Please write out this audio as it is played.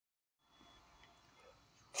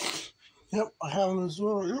Yep, I have them as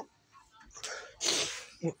well.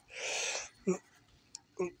 Yep.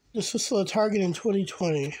 This was the Target in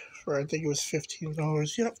 2020 for I think it was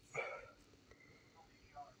 $15. Yep.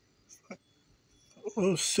 It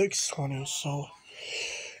was $6.20. So,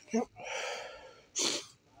 yep.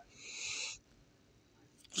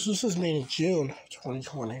 This was made in June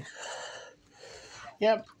 2020.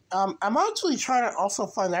 Yep. I'm actually trying to also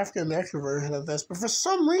find the African American version of this, but for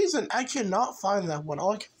some reason I cannot find that one.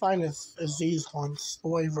 All I can find is these ones, the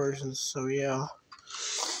white versions. So yeah.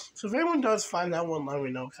 So if anyone does find that one, let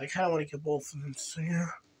me know, because I kind of want to get both of them. So yeah.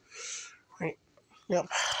 Right. Yep.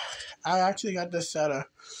 I actually got this at a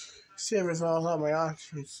Savers while I was on my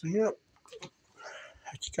auction. So yep.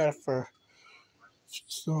 I just got it for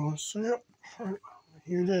so yep. Right.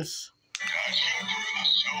 Here it is. Dashing through the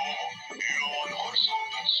snow in a one-horse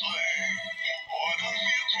open sleigh. O'er the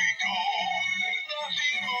fields we go,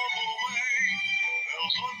 laughing all the way.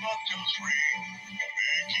 Bells on bobtails ring,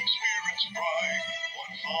 making spirits bright. What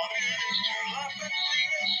fun it is to laugh and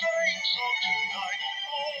sing a sleighing song tonight.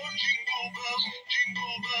 Oh, jingle bells,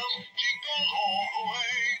 jingle all the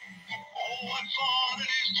way. Oh, what fun it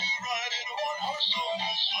is to ride in a one-horse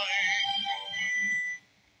open sleigh.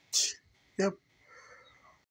 Yep.